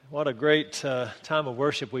What a great time of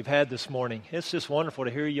worship we've had this morning. It's just wonderful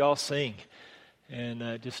to hear y'all sing. And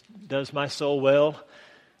it just does my soul well,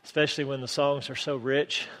 especially when the songs are so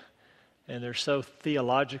rich and they're so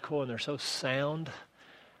theological and they're so sound.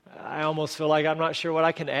 I almost feel like I'm not sure what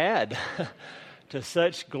I can add to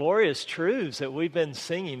such glorious truths that we've been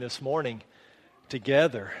singing this morning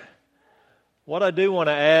together. What I do want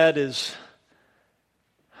to add is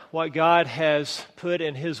what God has put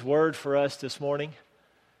in His Word for us this morning.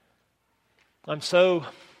 I'm so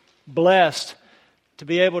blessed to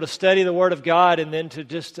be able to study the Word of God and then to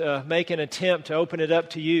just make an attempt to open it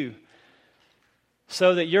up to you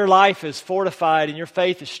so that your life is fortified and your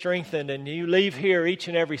faith is strengthened and you leave here each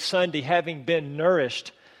and every Sunday having been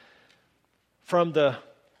nourished from the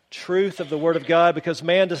truth of the Word of God, because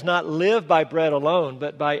man does not live by bread alone,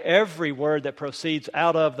 but by every word that proceeds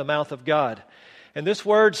out of the mouth of God. And this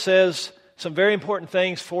Word says some very important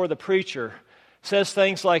things for the preacher. Says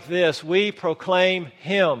things like this: we proclaim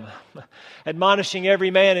Him, admonishing every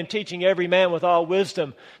man and teaching every man with all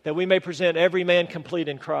wisdom, that we may present every man complete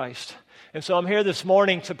in Christ. And so I'm here this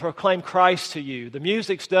morning to proclaim Christ to you. The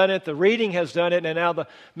music's done it, the reading has done it, and now the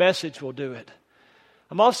message will do it.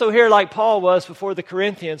 I'm also here like Paul was before the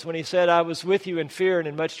Corinthians when he said, I was with you in fear and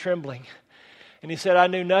in much trembling. And he said, I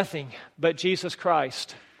knew nothing but Jesus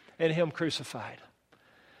Christ and Him crucified.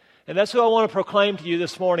 And that's who I want to proclaim to you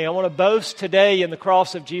this morning. I want to boast today in the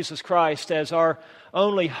cross of Jesus Christ as our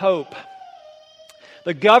only hope.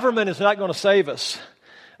 The government is not going to save us.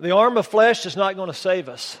 The arm of flesh is not going to save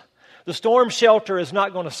us. The storm shelter is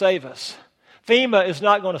not going to save us. FEMA is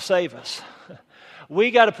not going to save us.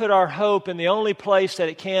 We got to put our hope in the only place that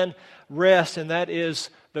it can rest, and that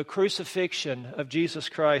is the crucifixion of Jesus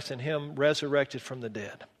Christ and Him resurrected from the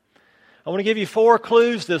dead. I want to give you 4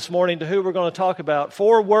 clues this morning to who we're going to talk about.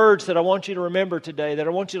 4 words that I want you to remember today, that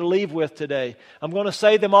I want you to leave with today. I'm going to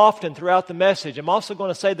say them often throughout the message. I'm also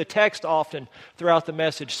going to say the text often throughout the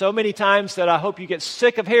message. So many times that I hope you get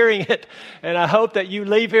sick of hearing it, and I hope that you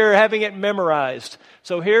leave here having it memorized.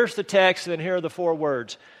 So here's the text, and here are the 4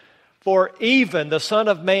 words. For even the Son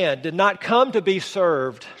of Man did not come to be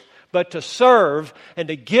served, but to serve and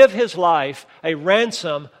to give His life a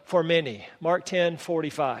ransom for many. Mark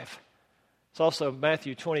 10:45. It's also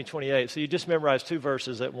Matthew 20:28. So you just memorized 2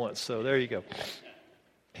 verses at once. So there you go.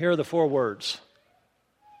 Here are the 4 words: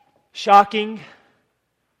 shocking,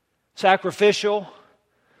 sacrificial,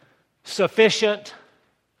 sufficient,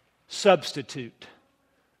 substitute.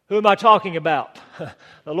 Who am I talking about?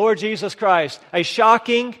 The Lord Jesus Christ. A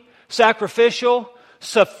shocking, sacrificial,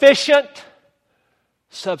 sufficient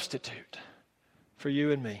substitute for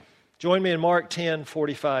you and me. Join me in Mark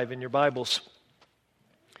 10:45 in your Bibles.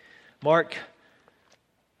 Mark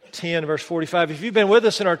 10, verse 45. If you've been with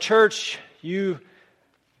us in our church, you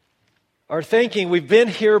are thinking we've been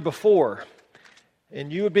here before.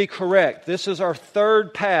 And you would be correct. This is our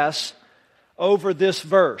 3rd pass over this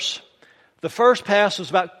verse. The first pass was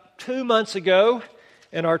about 2 months ago,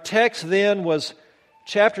 and our text then was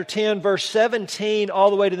chapter 10, verse 17, all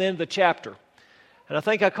the way to the end of the chapter. And I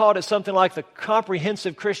think I called it something like the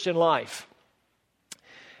comprehensive Christian life.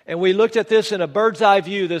 And we looked at this in a bird's eye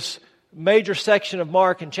view, this major section of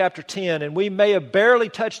Mark in chapter 10, and we may have barely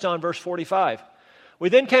touched on verse 45. We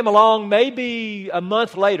then came along maybe a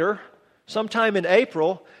month later, sometime in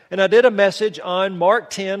April, and I did a message on Mark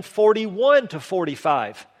 10, 41 to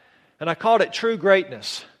 45, and I called it True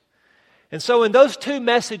Greatness. And so in those 2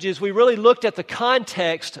 messages, we really looked at the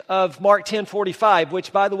context of Mark 10:45,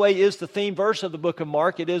 which, by the way, is the theme verse of the book of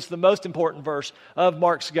Mark. It is the most important verse of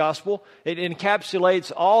Mark's gospel. It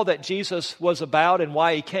encapsulates all that Jesus was about and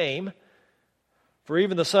why He came. For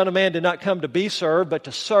even the Son of Man did not come to be served, but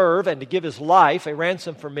to serve and to give His life, a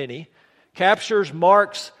ransom for many. Captures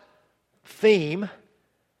Mark's theme.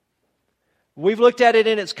 We've looked at it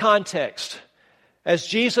in its context. As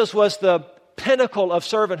Jesus was the pinnacle of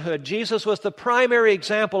servanthood. Jesus was the primary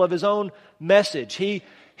example of His own message. He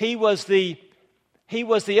was the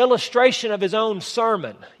illustration of His own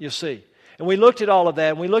sermon, you see. And we looked at all of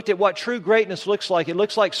that, and we looked at what true greatness looks like. It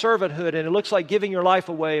looks like servanthood, and it looks like giving your life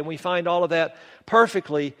away, and we find all of that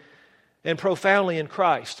perfectly and profoundly in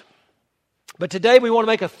Christ. But today we want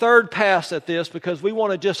to make a 3rd pass at this because we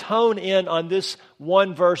want to just hone in on this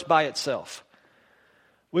one verse by itself.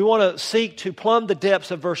 We want to seek to plumb the depths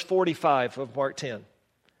of verse 45 of Mark 10.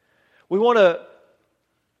 We want to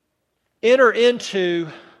enter into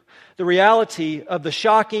the reality of the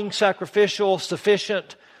shocking, sacrificial,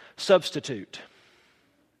 sufficient substitute.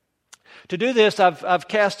 To do this, I've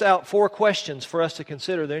cast out 4 questions for us to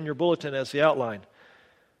consider. They're in your bulletin as the outline.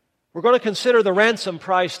 We're going to consider the ransom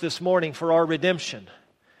price this morning for our redemption.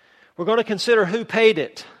 We're going to consider who paid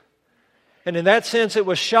it. And in that sense, it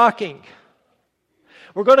was shocking.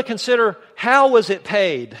 We're going to consider how was it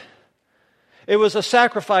paid. It was a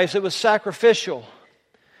sacrifice. It was sacrificial.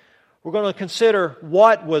 We're going to consider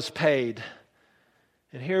what was paid.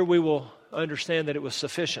 And here we will understand that it was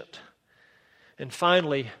sufficient. And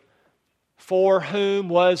finally, for whom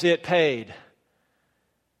was it paid?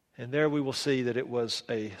 And there we will see that it was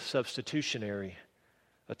a substitutionary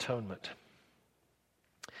atonement.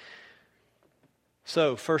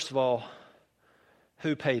 So, first of all,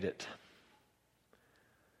 who paid it?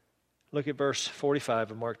 Look at verse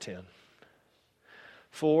 45 of Mark 10.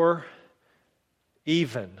 For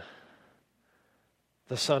even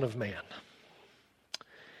the Son of Man.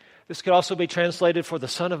 This could also be translated for the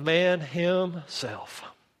Son of Man himself.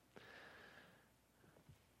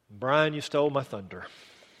 Brian, you stole my thunder.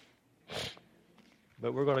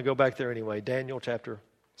 But we're going to go back there anyway. Daniel chapter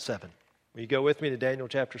 7. Will you go with me to Daniel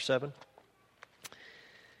chapter 7?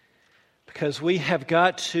 Because we have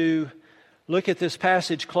got to look at this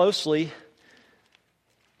passage closely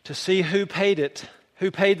to see who paid it,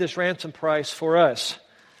 who paid this ransom price for us.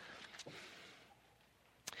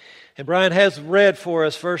 And Brian has read for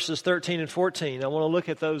us verses 13 and 14. I want to look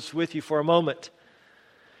at those with you for a moment.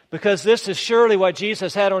 Because this is surely what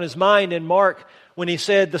Jesus had on his mind in Mark when he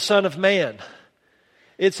said the Son of Man.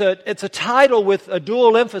 It's a title with a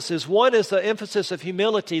dual emphasis. One is the emphasis of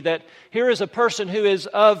humility, that here is a person who is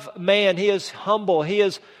of man. He is humble. He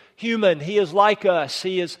is human. He is like us.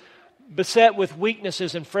 He is beset with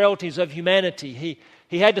weaknesses and frailties of humanity.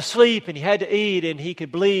 He had to sleep and he had to eat and he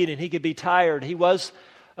could bleed and he could be tired. He was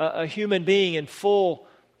a human being in full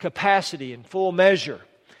capacity, in full measure.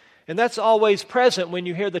 And that's always present when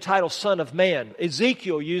you hear the title Son of Man.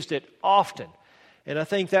 Ezekiel used it often. And I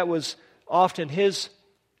think that was often his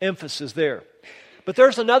emphasis there. But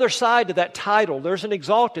there's another side to that title. There's an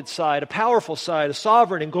exalted side, a powerful side, a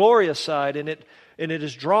sovereign and glorious side. And it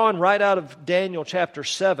is drawn right out of Daniel chapter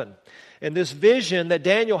 7. And this vision that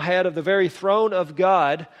Daniel had of the very throne of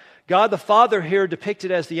God, God the Father here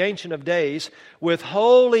depicted as the Ancient of Days, with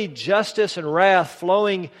holy justice and wrath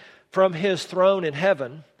flowing from his throne in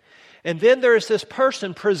heaven. And then there is this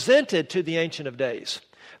person presented to the Ancient of Days.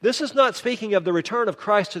 This is not speaking of the return of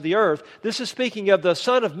Christ to the earth. This is speaking of the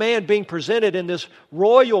Son of Man being presented in this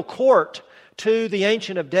royal court to the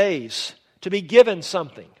Ancient of Days to be given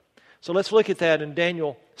something. So let's look at that in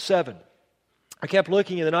Daniel 7. I kept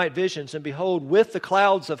looking in the night visions, and behold, with the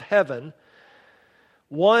clouds of heaven,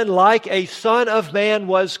 one like a Son of Man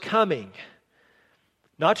was coming.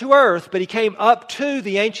 Not to earth, but he came up to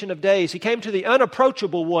the Ancient of Days. He came to the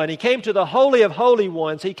unapproachable one. He came to the Holy of Holy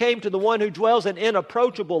Ones. He came to the one who dwells in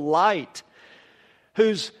inapproachable light,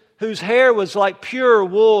 whose hair was like pure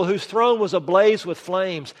wool, whose throne was ablaze with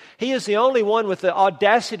flames. He is the only one with the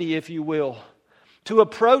audacity, if you will, to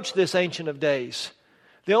approach this Ancient of Days.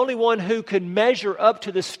 The only one who could measure up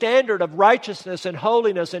to the standard of righteousness and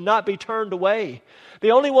holiness and not be turned away.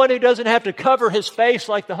 The only one who doesn't have to cover his face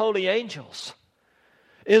like the holy angels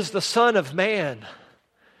is the Son of Man.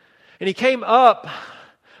 And he came up.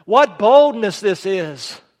 What boldness this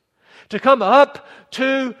is, to come up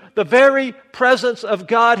to the very presence of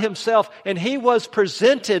God himself. And he was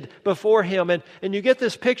presented before him. And you get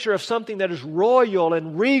this picture of something that is royal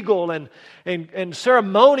and regal and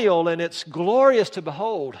ceremonial, and it's glorious to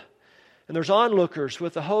behold. And there's onlookers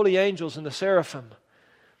with the holy angels and the seraphim.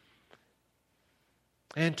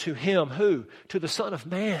 And to him, who? To the Son of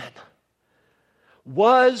Man,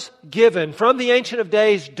 was given from the Ancient of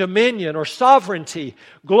Days dominion or sovereignty,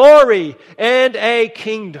 glory, and a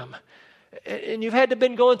kingdom. And you've had to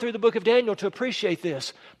been going through the book of Daniel to appreciate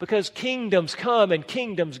this, because kingdoms come and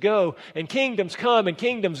kingdoms go, and kingdoms come and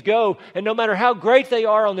kingdoms go, and no matter how great they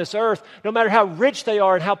are on this earth, no matter how rich they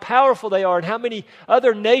are and how powerful they are and how many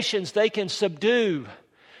other nations they can subdue,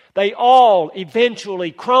 they all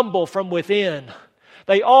eventually crumble from within.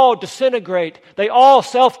 They all disintegrate. They all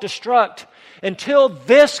self-destruct. Until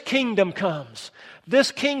this kingdom comes,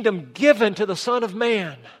 this kingdom given to the Son of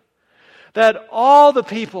Man, that all the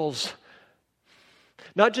peoples,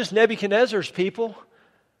 not just Nebuchadnezzar's people,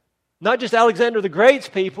 not just Alexander the Great's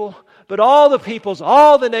people, but all the peoples,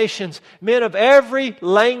 all the nations, men of every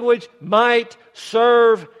language might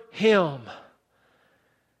serve him.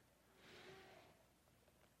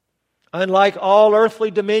 Unlike all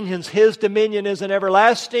earthly dominions, his dominion is an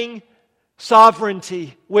everlasting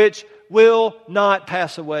sovereignty which will not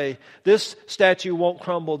pass away. This statue won't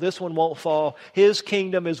crumble. This one won't fall. His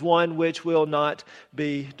kingdom is one which will not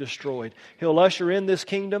be destroyed. He'll usher in this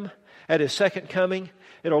kingdom at his second coming.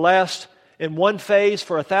 It'll last in one phase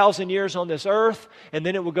for 1,000 years on this earth, and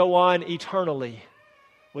then it will go on eternally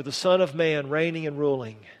with the Son of Man reigning and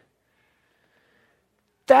ruling.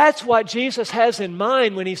 That's what Jesus has in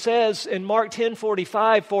mind when he says in Mark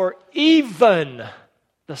 10:45, for even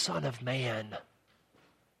the Son of Man.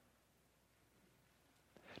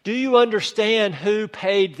 Do you understand who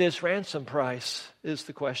paid this ransom price, is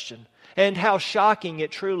the question. And how shocking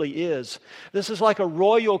it truly is. This is like a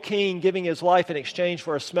royal king giving his life in exchange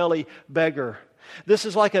for a smelly beggar. This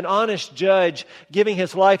is like an honest judge giving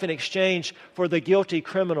his life in exchange for the guilty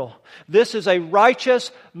criminal. This is a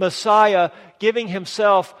righteous Messiah giving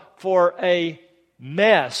himself for a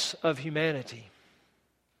mess of humanity.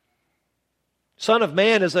 Son of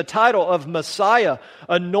Man is a title of Messiah,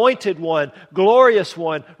 anointed one, glorious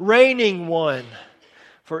one, reigning one.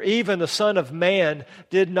 For even the Son of Man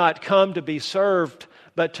did not come to be served,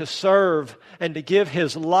 but to serve and to give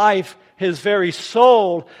his life, his very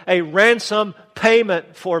soul, a ransom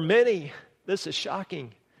payment for many. This is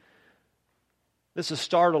shocking. This is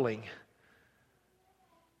startling.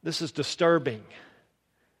 This is disturbing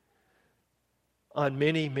on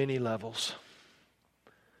many, many levels.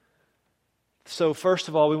 So first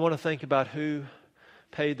of all, we want to think about who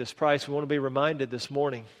paid this price. We want to be reminded this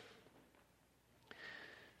morning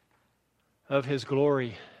of His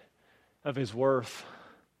glory, of His worth,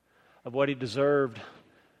 of what He deserved,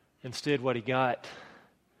 instead what He got,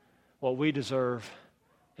 what we deserve,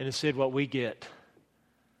 and instead what we get.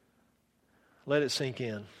 Let it sink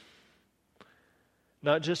in.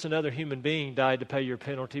 Not just another human being died to pay your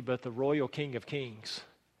penalty, but the royal King of Kings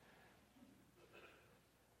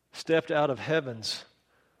stepped out of heaven's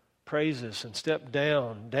praises and stepped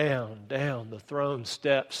down the throne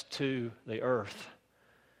steps to the earth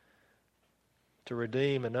to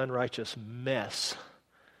redeem an unrighteous mess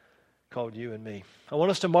called you and me. I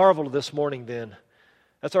want us to marvel this morning then.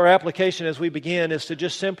 That's our application as we begin, is to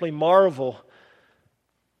just simply marvel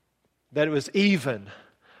that it was even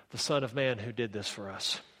the Son of Man who did this for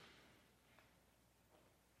us.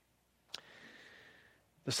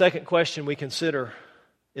 The second question we consider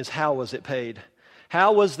is, how was it paid?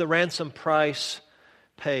 How was the ransom price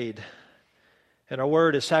paid? And our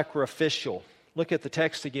word is sacrificial. Look at the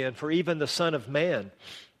text again. For even the Son of Man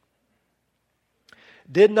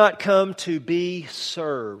did not come to be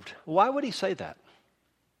served. Why would He say that?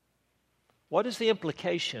 What is the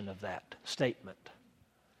implication of that statement?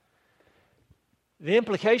 The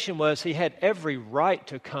implication was He had every right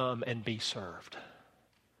to come and be served.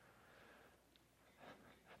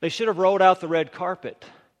 They should have rolled out the red carpet.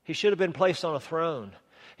 He should have been placed on a throne.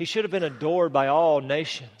 He should have been adored by all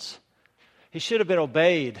nations. He should have been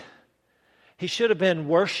obeyed. He should have been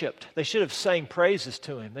worshiped. They should have sang praises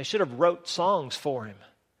to Him. They should have wrote songs for Him.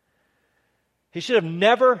 He should have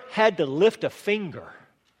never had to lift a finger.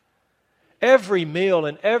 Every meal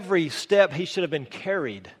and every step He should have been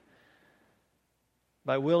carried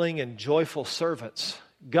by willing and joyful servants.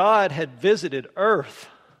 God had visited earth.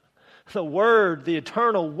 The Word, the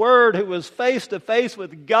eternal Word, who was face to face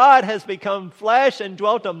with God, has become flesh and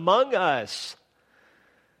dwelt among us.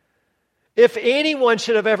 If anyone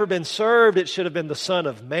should have ever been served, it should have been the Son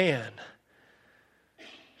of Man.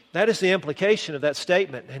 That is the implication of that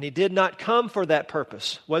statement. And He did not come for that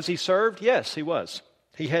purpose. Was He served? Yes, He was.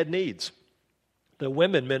 He had needs. The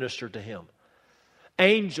women ministered to Him.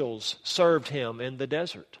 Angels served Him in the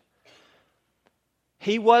desert.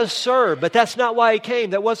 He was served, but that's not why He came.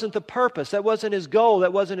 That wasn't the purpose. That wasn't His goal.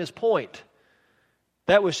 That wasn't His point.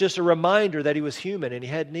 That was just a reminder that He was human and He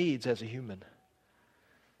had needs as a human.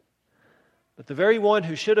 But the very one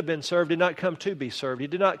who should have been served did not come to be served. He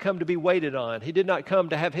did not come to be waited on. He did not come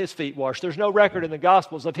to have His feet washed. There's no record in the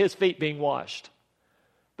Gospels of His feet being washed.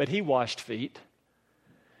 But He washed feet.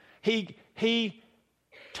 He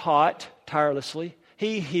taught tirelessly.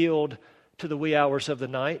 He healed to the wee hours of the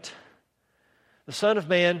night. The Son of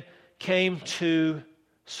Man came to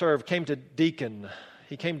serve, came to deacon.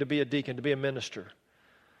 He came to be a deacon, to be a minister.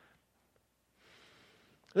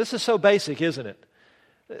 This is so basic, isn't it?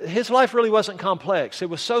 His life really wasn't complex. It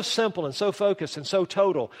was so simple and so focused and so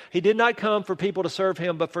total. He did not come for people to serve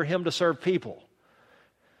Him, but for Him to serve people.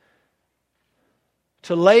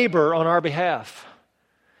 To labor on our behalf.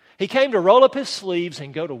 He came to roll up His sleeves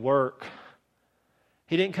and go to work.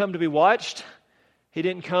 He didn't come to be watched. He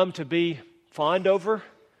didn't come to be fawned over.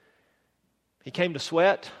 He came to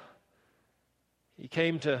sweat. He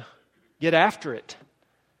came to get after it.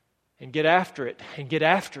 And get after it. And get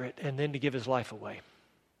after it. And then to give His life away.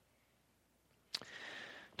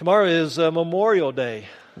 Tomorrow is Memorial Day.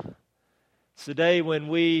 It's the day when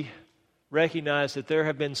we recognize that there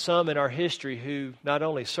have been some in our history who not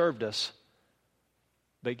only served us,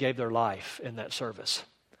 but gave their life in that service.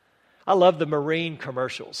 I love the Marine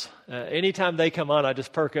commercials. Anytime they come on, I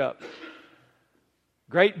just perk up.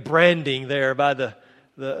 Great branding there by the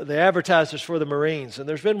the advertisers for the Marines. And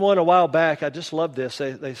there's been one a while back. I just love this.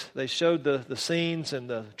 They showed the scenes and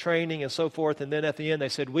the training and so forth. And then at the end they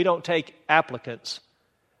said, we don't take applicants.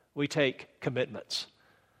 We take commitments.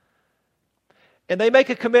 And they make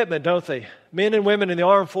a commitment, don't they? Men and women in the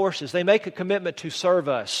armed forces, they make a commitment to serve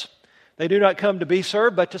us. They do not come to be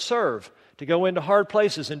served, but to serve, to go into hard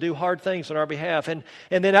places and do hard things on our behalf. And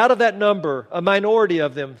then out of that number, a minority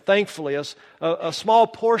of them, thankfully, a small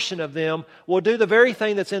portion of them will do the very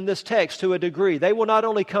thing that's in this text to a degree. They will not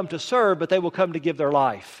only come to serve, but they will come to give their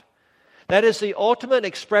life. That is the ultimate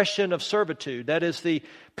expression of servitude. That is the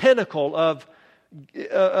pinnacle of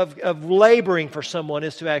laboring for someone,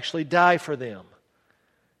 is to actually die for them.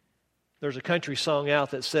 There's a country song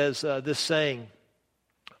out that says this saying,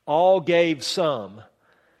 all gave some,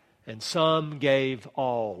 and some gave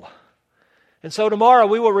all. And so tomorrow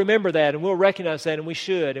we will remember that, and we'll recognize that, and we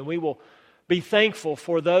should, and we will be thankful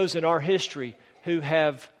for those in our history who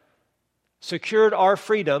have secured our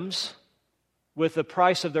freedoms with the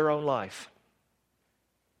price of their own life.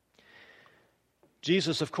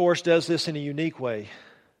 Jesus, of course, does this in a unique way,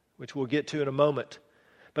 which we'll get to in a moment.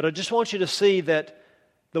 But I just want you to see that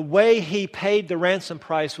the way He paid the ransom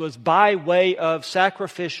price was by way of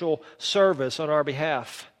sacrificial service on our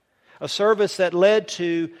behalf. A service that led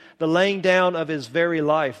to the laying down of His very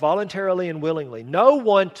life, voluntarily and willingly. No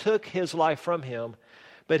one took His life from Him,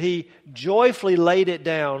 but He joyfully laid it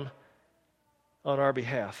down on our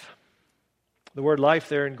behalf. The word life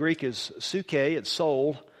there in Greek is psyche, it's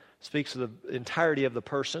soul. It speaks of the entirety of the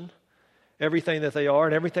person, everything that they are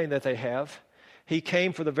and everything that they have. He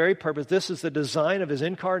came for the very purpose. This is the design of His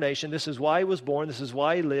incarnation. This is why He was born. This is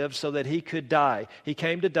why He lived, so that He could die. He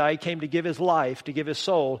came to die. He came to give His life, to give His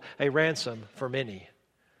soul a ransom for many.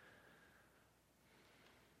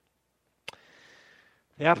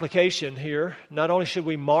 The application here, not only should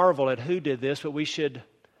we marvel at who did this, but we should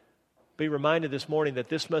be reminded this morning that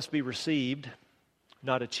this must be received,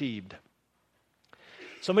 not achieved.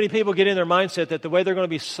 So many people get in their mindset that the way they're going to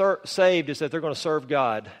be saved is that they're going to serve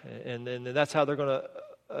God, and that's how they're going to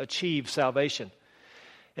achieve salvation.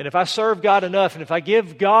 And if I serve God enough, and if I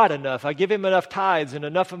give God enough, I give Him enough tithes and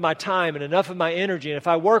enough of my time and enough of my energy, and if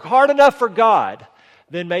I work hard enough for God,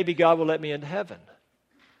 then maybe God will let me into heaven.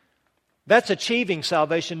 That's achieving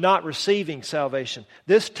salvation, not receiving salvation.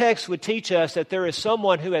 This text would teach us that there is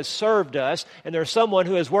someone who has served us, and there is someone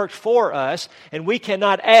who has worked for us, and we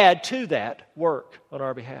cannot add to that work on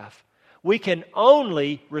our behalf. We can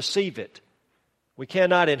only receive it. We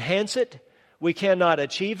cannot enhance it. We cannot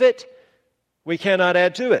achieve it. We cannot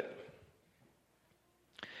add to it.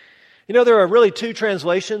 You know, there are really two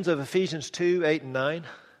translations of Ephesians 2, 8, and 9.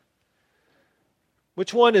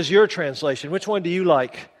 Which one is your translation? Which one do you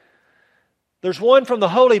like? There's one from the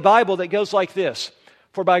Holy Bible that goes like this.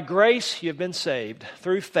 For by grace you have been saved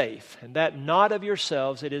through faith, and that not of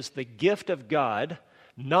yourselves, it is the gift of God,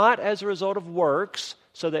 not as a result of works,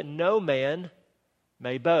 so that no man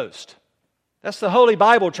may boast. That's the Holy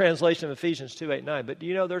Bible translation of Ephesians 2, 8, 9. But do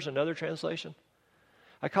you know there's another translation?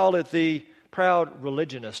 I call it the Proud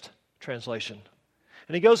Religionist translation.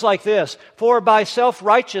 And it goes like this. For by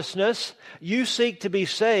self-righteousness you seek to be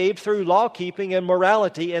saved through law-keeping and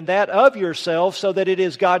morality, and that of yourself, so that it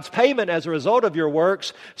is God's payment as a result of your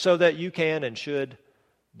works, so that you can and should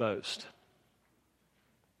boast.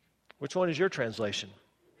 Which one is your translation?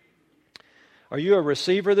 Are you a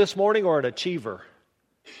receiver this morning or an achiever?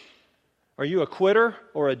 Are you a quitter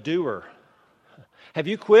or a doer? Have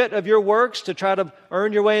you quit of your works to try to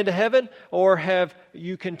earn your way into heaven? Or have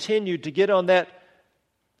you continued to get on that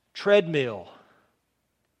treadmill?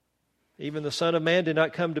 Even the Son of Man did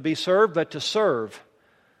not come to be served, but to serve.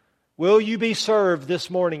 Will you be served this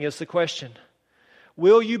morning is the question.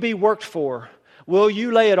 Will you be worked for? Will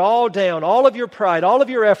you lay it all down, all of your pride, all of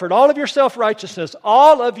your effort, all of your self-righteousness,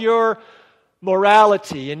 all of your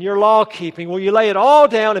morality and your law-keeping? Will you lay it all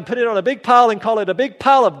down and put it on a big pile and call it a big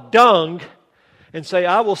pile of dung and say,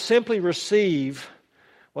 I will simply receive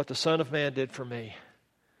what the Son of Man did for me?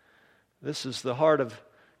 This is the heart of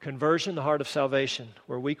conversion, the heart of salvation,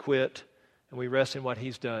 where we quit and we rest in what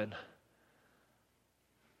He's done.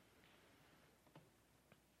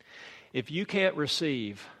 If you can't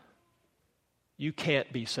receive, you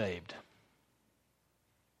can't be saved.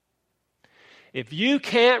 If you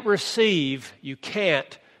can't receive, you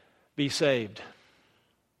can't be saved.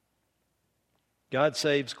 God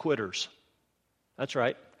saves quitters. That's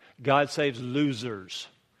right. God saves losers.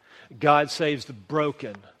 God saves the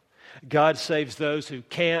broken. God saves those who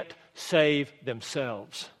can't save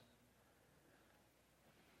themselves.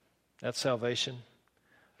 That's salvation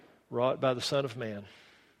wrought by the Son of Man.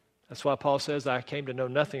 That's why Paul says, I came to know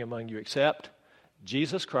nothing among you except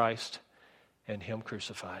Jesus Christ and Him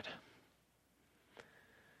crucified.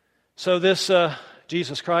 So this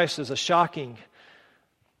Jesus Christ is a shocking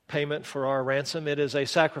payment for our ransom. It is a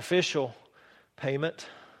sacrificial payment.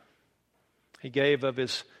 He gave of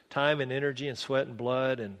His time and energy and sweat and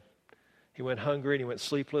blood, and He went hungry and He went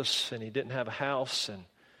sleepless, and He didn't have a house, and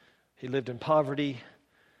He lived in poverty.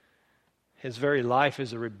 His very life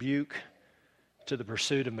is a rebuke to the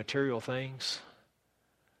pursuit of material things.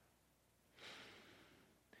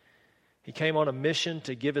 He came on a mission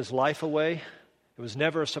to give His life away. It was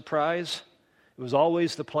never a surprise. It was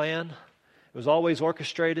always the plan. It was always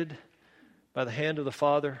orchestrated by the hand of the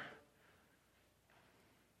Father.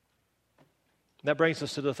 That brings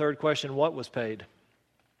us to the third question: what was paid?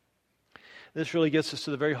 This really gets us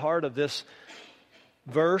to the very heart of this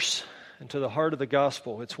verse and to the heart of the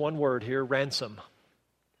gospel. It's one word here: ransom.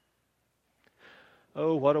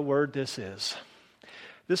 Oh, what a word this is.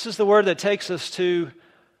 This is the word that takes us to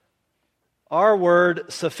our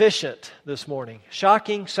word sufficient this morning.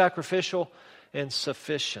 Shocking, sacrificial, and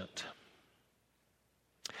sufficient.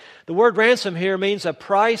 The word ransom here means a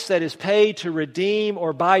price that is paid to redeem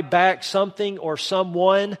or buy back something or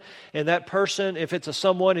someone. And that person, if it's a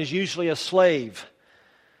someone, is usually a slave.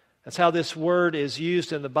 That's how this word is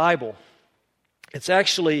used in the Bible. It's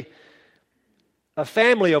actually a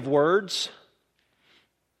family of words.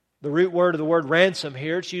 The root word of the word ransom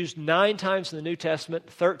here, it's used 9 times in the New Testament,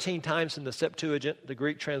 13 times in the Septuagint, the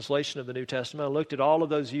Greek translation of the New Testament. I looked at all of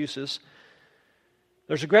those uses.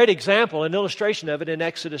 There's a great example, an illustration of it in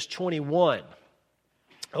Exodus 21.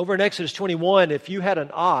 Over in Exodus 21, if you had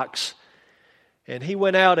an ox and he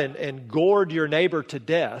went out and gored your neighbor to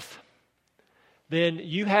death, then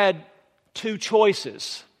you had 2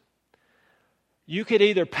 choices. You could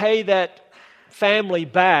either pay that family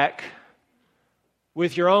back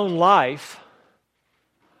with your own life,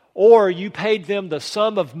 or you paid them the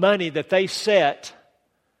sum of money that they set,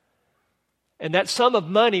 and that sum of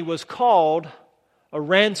money was called a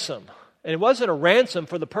ransom. And it wasn't a ransom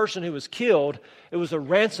for the person who was killed, it was a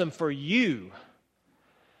ransom for you.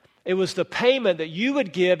 It was the payment that you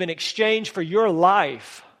would give in exchange for your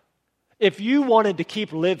life if you wanted to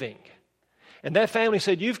keep living. And that family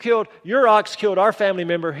said, your ox killed our family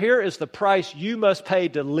member, here is the price you must pay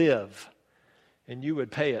to live. And you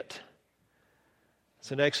would pay it.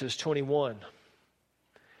 It's in Exodus 21.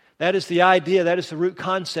 That is the idea, that is the root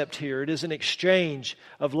concept here. It is an exchange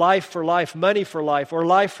of life for life, money for life, or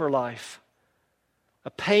life for life. A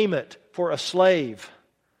payment for a slave.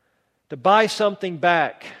 To buy something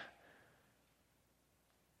back.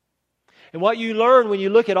 And what you learn when you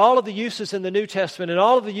look at all of the uses in the New Testament and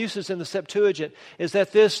all of the uses in the Septuagint is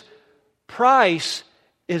that this price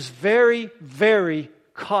is very, very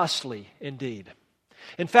costly indeed.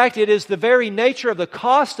 In fact, it is the very nature of the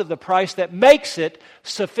cost of the price that makes it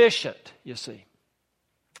sufficient, you see.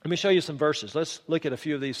 Let me show you some verses. Let's look at a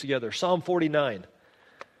few of these together. Psalm 49.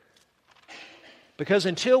 Because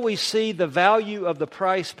until we see the value of the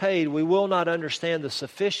price paid, we will not understand the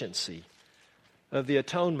sufficiency of the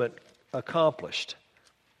atonement accomplished.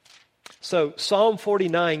 So, Psalm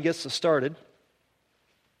 49 gets us started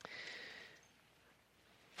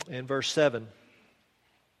in verse 7.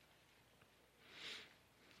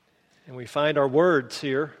 And we find our words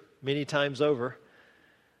here many times over.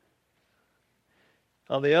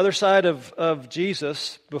 On the other side of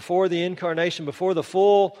Jesus, before the incarnation, before the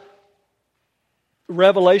full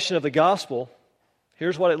revelation of the gospel,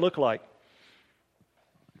 here's what it looked like.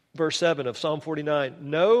 Verse 7 of Psalm 49,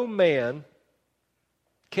 no man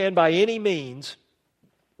can by any means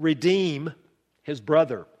redeem his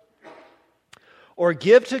brother or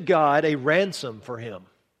give to God a ransom for him.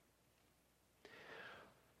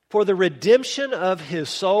 For the redemption of his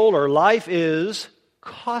soul or life is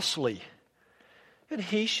costly, and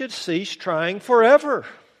he should cease trying forever.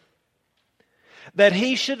 That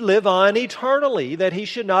he should live on eternally, that he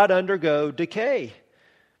should not undergo decay.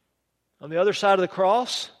 On the other side of the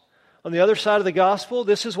cross, on the other side of the gospel,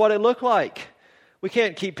 this is what it looked like. We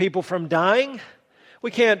can't keep people from dying.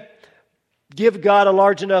 We can't give God a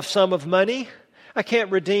large enough sum of money. I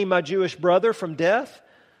can't redeem my Jewish brother from death.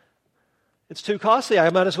 It's too costly. I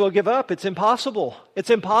might as well give up. It's impossible. It's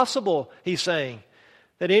impossible, he's saying,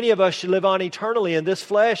 that any of us should live on eternally in this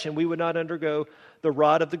flesh and we would not undergo the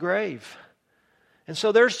rot of the grave. And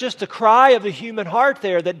so there's just a cry of the human heart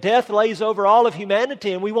there that death lays over all of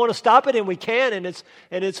humanity, and we want to stop it and we can, and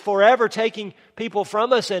it's forever taking people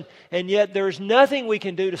from us, and yet there's nothing we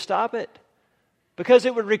can do to stop it. Because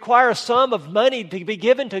it would require a sum of money to be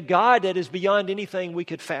given to God that is beyond anything we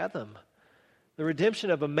could fathom. The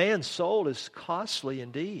redemption of a man's soul is costly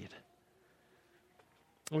indeed.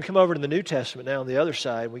 We come over to the New Testament now on the other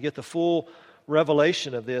side. We get the full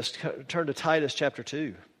revelation of this. Turn to Titus chapter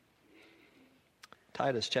 2.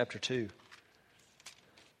 Titus chapter 2.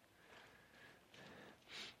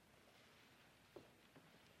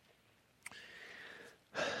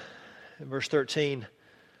 In verse 13,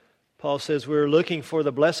 Paul says, we're looking for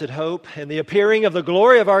the blessed hope and the appearing of the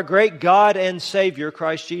glory of our great God and Savior,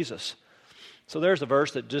 Christ Jesus. So there's a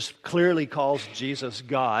verse that just clearly calls Jesus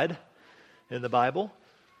God in the Bible.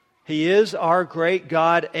 He is our great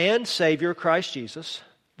God and Savior, Christ Jesus.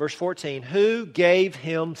 Verse 14, who gave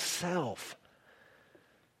Himself.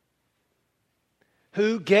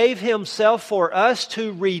 Who gave Himself for us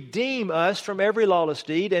to redeem us from every lawless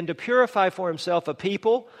deed and to purify for Himself a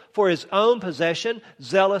people for His own possession,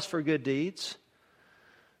 zealous for good deeds.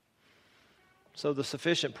 So the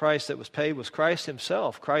sufficient price that was paid was Christ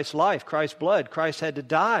Himself, Christ's life, Christ's blood. Christ had to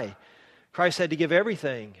die. Christ had to give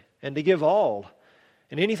everything and to give all.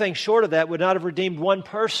 And anything short of that would not have redeemed one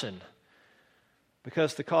person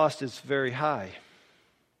because the cost is very high.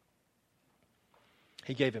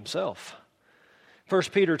 He gave Himself. 1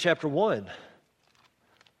 Peter chapter 1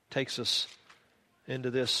 takes us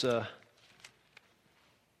into this a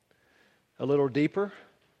little deeper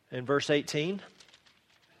in verse 18.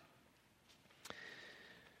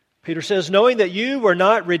 Peter says, knowing that you were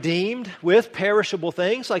not redeemed with perishable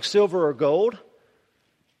things like silver or gold.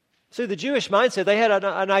 See, the Jewish mindset, they had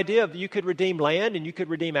an idea of you could redeem land and you could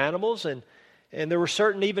redeem animals, and there were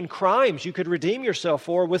certain even crimes you could redeem yourself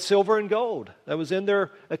for with silver and gold. That was in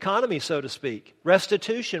their economy, so to speak.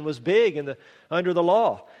 Restitution was big under the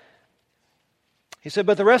law. He said,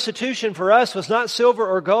 but the restitution for us was not silver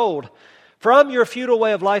or gold from your feudal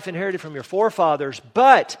way of life inherited from your forefathers,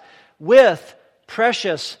 but with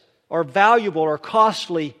precious or valuable or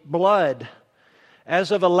costly blood,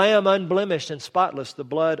 as of a lamb unblemished and spotless, the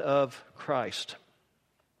blood of Christ.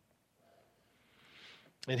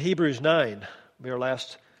 In Hebrews 9, will be our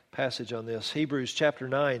last passage on this. Hebrews chapter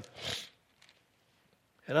 9.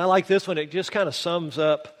 And I like this one. It just kind of sums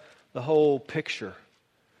up the whole picture.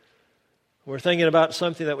 We're thinking about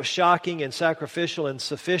something that was shocking and sacrificial and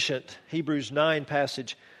sufficient. Hebrews 9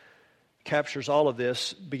 passage captures all of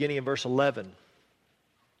this, beginning in verse 11.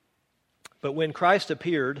 But when Christ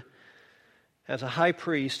appeared as a high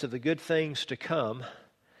priest of the good things to come,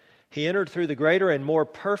 He entered through the greater and more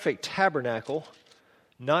perfect tabernacle,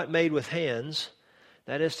 not made with hands,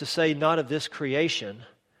 that is to say, not of this creation,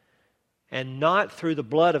 and not through the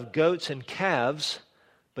blood of goats and calves,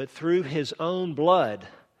 but through His own blood.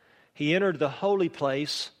 He entered the holy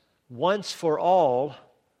place once for all,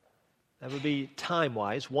 that would be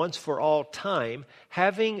time-wise, once for all time,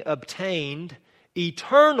 having obtained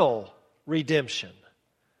eternal redemption.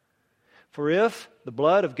 For if the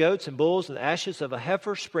blood of goats and bulls and the ashes of a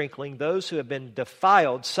heifer sprinkling those who have been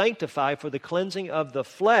defiled sanctify for the cleansing of the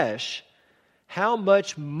flesh, how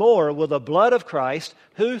much more will the blood of Christ,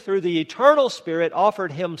 who through the eternal Spirit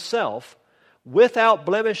offered Himself without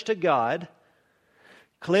blemish to God,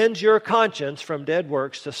 cleanse your conscience from dead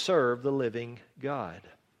works to serve the living God?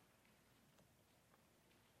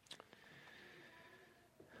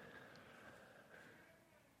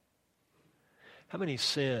 How many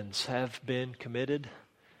sins have been committed?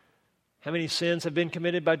 How many sins have been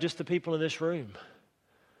committed by just the people in this room?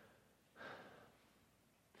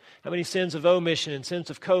 How many sins of omission and sins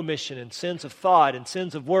of commission and sins of thought and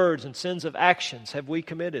sins of words and sins of actions have we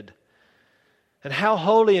committed? And how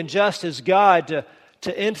holy and just is God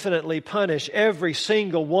to infinitely punish every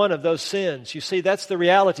single one of those sins. You see, that's the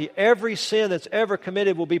reality. Every sin that's ever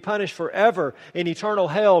committed will be punished forever in eternal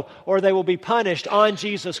hell, or they will be punished on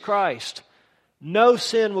Jesus Christ. No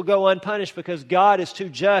sin will go unpunished because God is too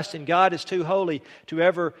just and God is too holy to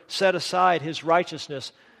ever set aside His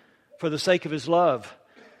righteousness for the sake of His love.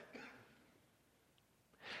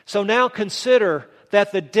 So now consider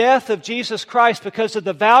that the death of Jesus Christ, because of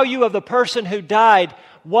the value of the person who died,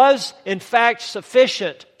 was in fact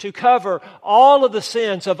sufficient to cover all of the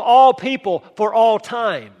sins of all people for all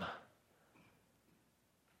time,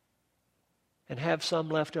 and have some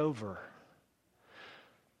left over.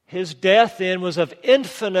 His death then was of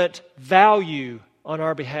infinite value on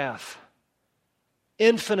our behalf.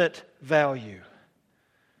 Infinite value.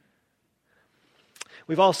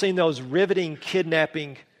 We've all seen those riveting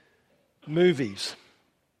kidnapping movies.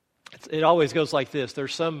 It always goes like this.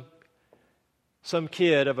 There's some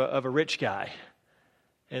kid of a rich guy,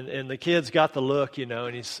 and the kid's got the look, you know,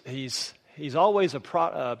 and he's always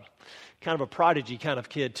kind of a prodigy kind of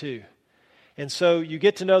kid too. And so you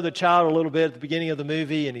get to know the child a little bit at the beginning of the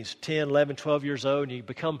movie, and he's 10, 11, 12 years old, and you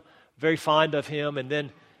become very fond of him, and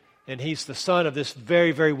then And he's the son of this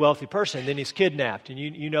very, very wealthy person. And then he's kidnapped. And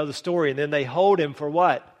you know the story. And then they hold him for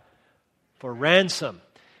what? For ransom.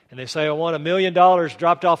 And they say, I want $1 million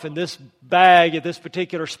dropped off in this bag at this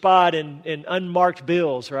particular spot in unmarked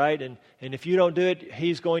bills, right? And if you don't do it,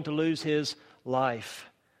 he's going to lose his life.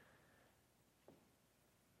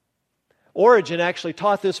 Origen actually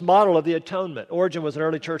taught this model of the atonement. Origen was an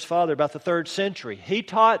early church father about the 3rd century. He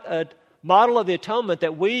taught a model of the atonement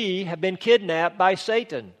that we have been kidnapped by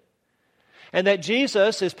Satan. And that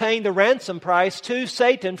Jesus is paying the ransom price to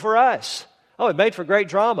Satan for us. Oh, it made for great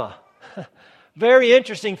drama. Very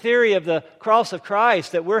interesting theory of the cross of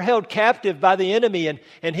Christ, that we're held captive by the enemy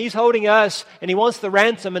and he's holding us and he wants the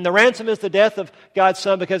ransom. And the ransom is the death of God's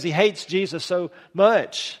Son because he hates Jesus so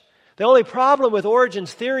much. The only problem with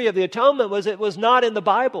Origen's theory of the atonement was it was not in the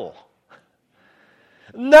Bible.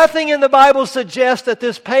 Nothing in the Bible suggests that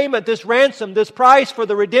this payment, this ransom, this price for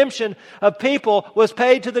the redemption of people was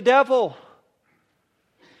paid to the devil.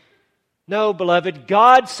 No, beloved,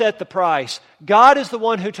 God set the price. God is the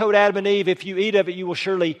one who told Adam and Eve, if you eat of it, you will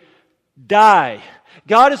surely die.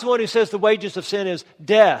 God is the one who says the wages of sin is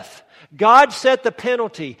death. God set the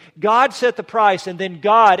penalty. God set the price. And then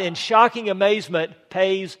God, in shocking amazement,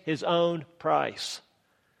 pays His own price.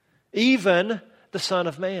 Even the Son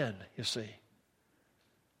of Man, you see.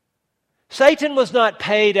 Satan was not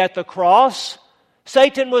paid at the cross.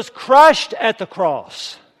 Satan was crushed at the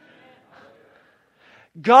cross.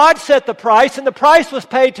 God set the price, and the price was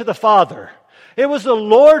paid to the Father. It was the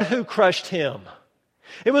Lord who crushed Him.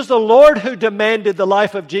 It was the Lord who demanded the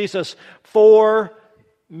life of Jesus for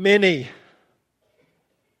many.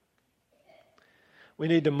 We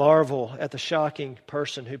need to marvel at the shocking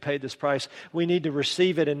person who paid this price. We need to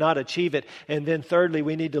receive it and not achieve it. And then thirdly,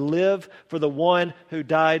 we need to live for the one who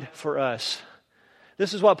died for us.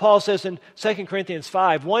 This is what Paul says in 2 Corinthians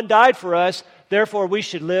 5. One died for us, therefore we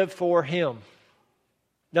should live for Him.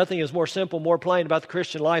 Nothing is more simple, more plain about the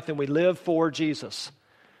Christian life than we live for Jesus.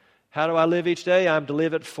 How do I live each day? I'm to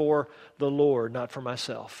live it for the Lord, not for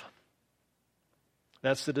myself.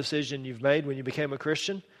 That's the decision you've made when you became a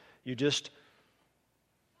Christian. You just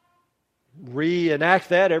reenact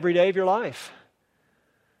that every day of your life.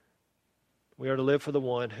 We are to live for the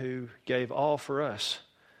one who gave all for us.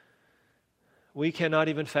 We cannot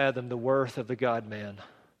even fathom the worth of the God-man.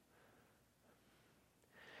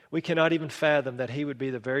 We cannot even fathom that He would be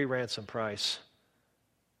the very ransom price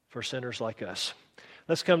for sinners like us.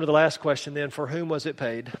 Let's come to the last question then. For whom was it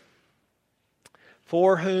paid?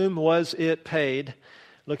 For whom was it paid?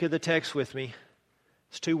 Look at the text with me.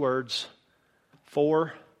 It's 2 words.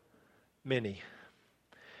 For many.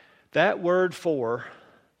 That word for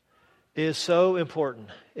is so important.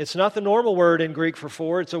 It's not the normal word in Greek for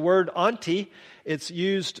for. It's a word anti. It's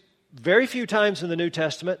used very few times in the New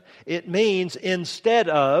Testament. It means instead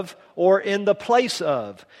of or in the place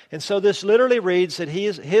of. And so this literally reads that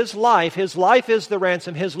His life is the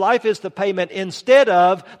ransom, His life is the payment instead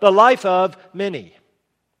of the life of many.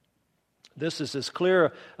 This is as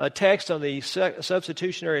clear a text on the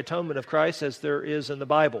substitutionary atonement of Christ as there is in the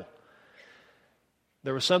Bible.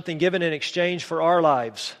 There was something given in exchange for our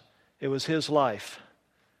lives. It was His life.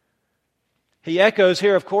 He echoes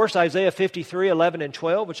here, of course, Isaiah 53, 11 and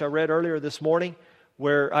 12, which I read earlier this morning,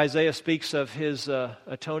 where Isaiah speaks of His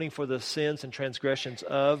atoning for the sins and transgressions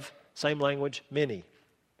of, same language, many.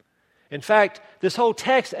 In fact, this whole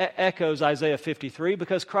text echoes Isaiah 53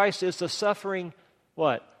 because Christ is the suffering,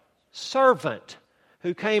 what? Servant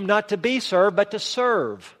who came not to be served, but to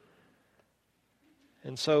serve.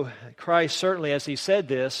 And so Christ, certainly as He said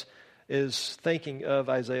this, is thinking of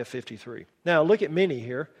Isaiah 53. Now, look at many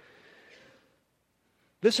here.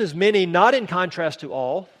 This is many not in contrast to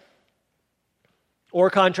all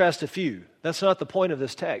or contrast to few. That's not the point of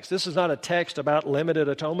this text. This is not a text about limited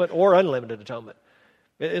atonement or unlimited atonement.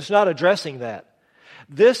 It's not addressing that.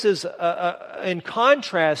 This is in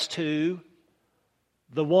contrast to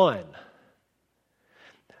the one.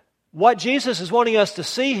 What Jesus is wanting us to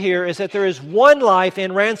see here is that there is one life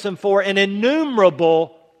in ransom for an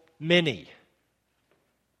innumerable many.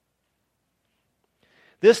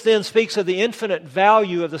 This then speaks of the infinite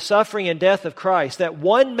value of the suffering and death of Christ, that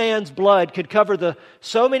one man's blood could cover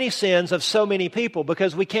so many sins of so many people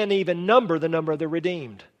because we can't even number the number of the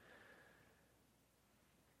redeemed.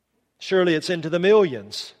 Surely it's into the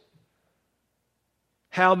millions.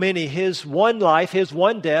 How many His one life, His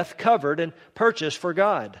one death covered and purchased for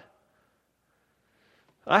God.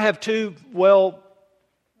 I have 2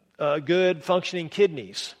 good functioning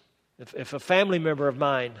kidneys. If a family member of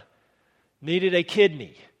mine needed a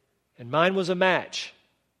kidney, and mine was a match,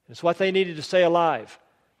 it's what they needed to stay alive,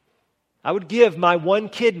 I would give my one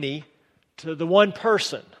kidney to the one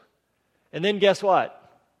person And then guess what?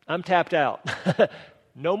 I'm tapped out.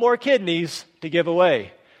 No more kidneys to give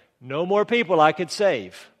away. No more people I could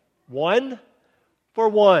save. 1 for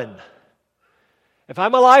 1. If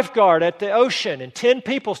I'm a lifeguard at the ocean and 10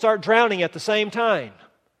 people start drowning at the same time,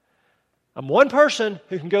 I'm one person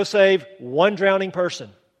who can go save one drowning person.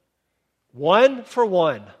 1 for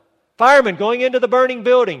 1. Fireman going into the burning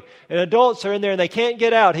building and adults are in there and they can't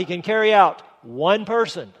get out. He can carry out one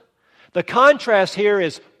person. The contrast here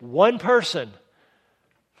is one person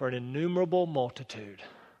for an innumerable multitude.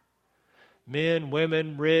 Men,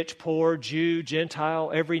 women, rich, poor, Jew,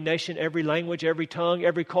 Gentile, every nation, every language, every tongue,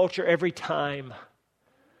 every culture, every time.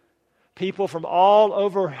 People from all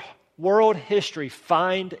over world history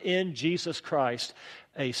find in Jesus Christ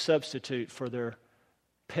a substitute for their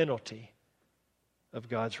penalty of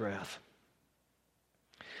God's wrath.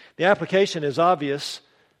 The application is obvious.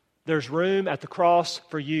 There's room at the cross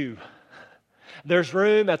for you. There's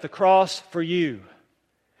room at the cross for you.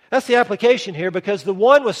 That's the application here, because the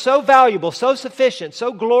one was so valuable, so sufficient,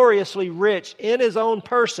 so gloriously rich in his own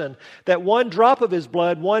person that one drop of his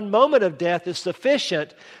blood, one moment of death is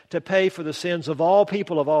sufficient to pay for the sins of all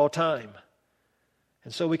people of all time.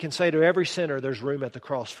 And so we can say to every sinner, there's room at the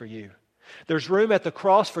cross for you. There's room at the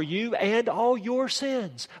cross for you and all your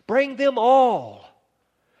sins. Bring them all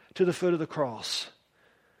to the foot of the cross.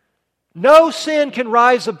 No sin can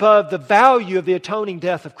rise above the value of the atoning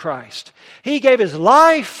death of Christ. He gave His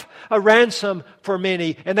life a ransom for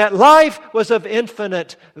many, and that life was of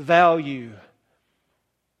infinite value.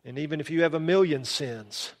 And even if you have 1,000,000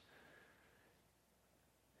 sins,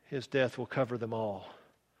 His death will cover them all.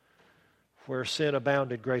 Where sin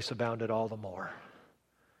abounded, grace abounded all the more.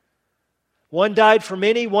 One died for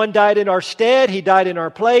many, one died in our stead. He died in our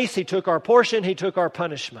place. He took our portion. He took our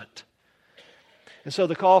punishment. And so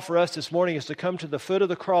the call for us this morning is to come to the foot of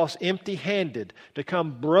the cross empty-handed, to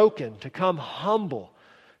come broken, to come humble,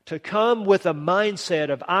 to come with a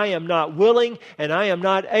mindset of I am not willing and I am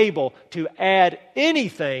not able to add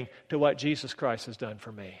anything to what Jesus Christ has done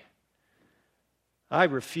for me. I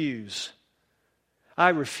refuse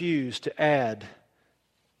to add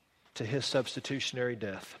to His substitutionary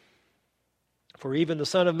death. For even the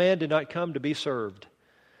Son of Man did not come to be served,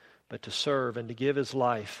 but to serve and to give His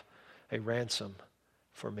life a ransom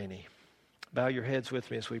for many. Bow your heads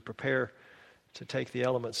with me as we prepare to take the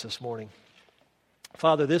elements this morning.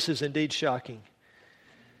 Father, this is indeed shocking.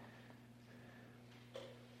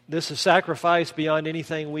 This is sacrifice beyond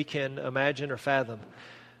anything we can imagine or fathom.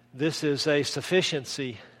 This is a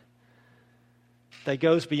sufficiency that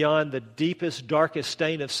goes beyond the deepest, darkest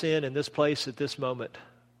stain of sin in this place at this moment,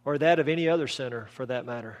 or that of any other sinner for that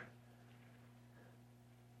matter.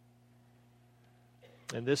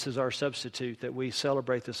 And this is our substitute that we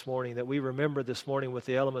celebrate this morning, that we remember this morning with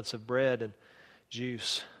the elements of bread and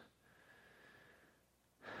juice.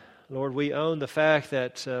 Lord, we own the fact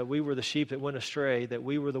that we were the sheep that went astray, that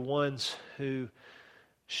we were the ones who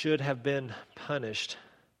should have been punished.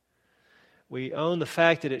 We own the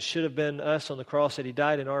fact that it should have been us on the cross, that He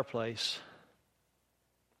died in our place.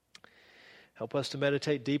 Help us to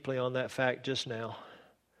meditate deeply on that fact just now.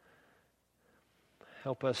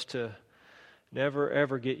 Help us to never,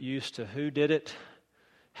 ever get used to who did it,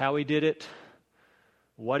 how He did it,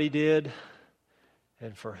 what He did,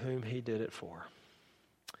 and for whom He did it for.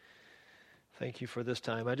 Thank you for this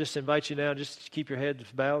time. I just invite you now, just to keep your heads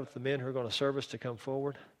bowed with the men who are going to serve us to come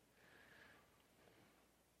forward.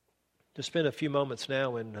 Just spend a few moments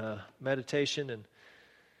now in meditation and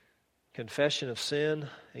confession of sin,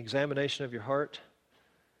 examination of your heart.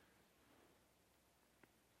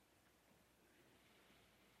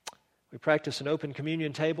 We practice an open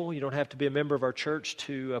communion table. You don't have to be a member of our church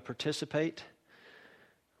to participate.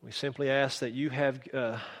 We simply ask that you have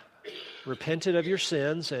repented of your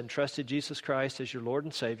sins and trusted Jesus Christ as your Lord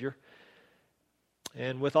and Savior.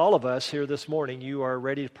 And with all of us here this morning, you are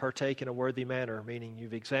ready to partake in a worthy manner, meaning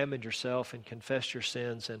you've examined yourself and confessed your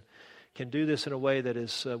sins and can do this in a way that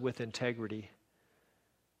is with integrity.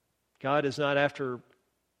 God is not after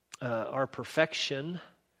our perfection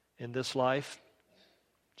in this life,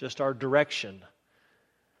 just our direction.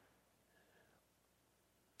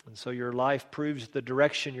 And so your life proves the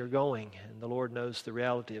direction you're going, and the Lord knows the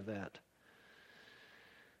reality of that.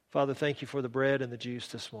 Father, thank you for the bread and the juice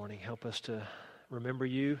this morning. Help us to remember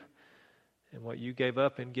you and what you gave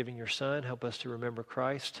up in giving your Son. Help us to remember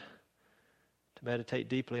Christ, to meditate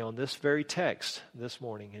deeply on this very text this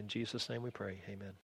morning. In Jesus' name we pray. Amen.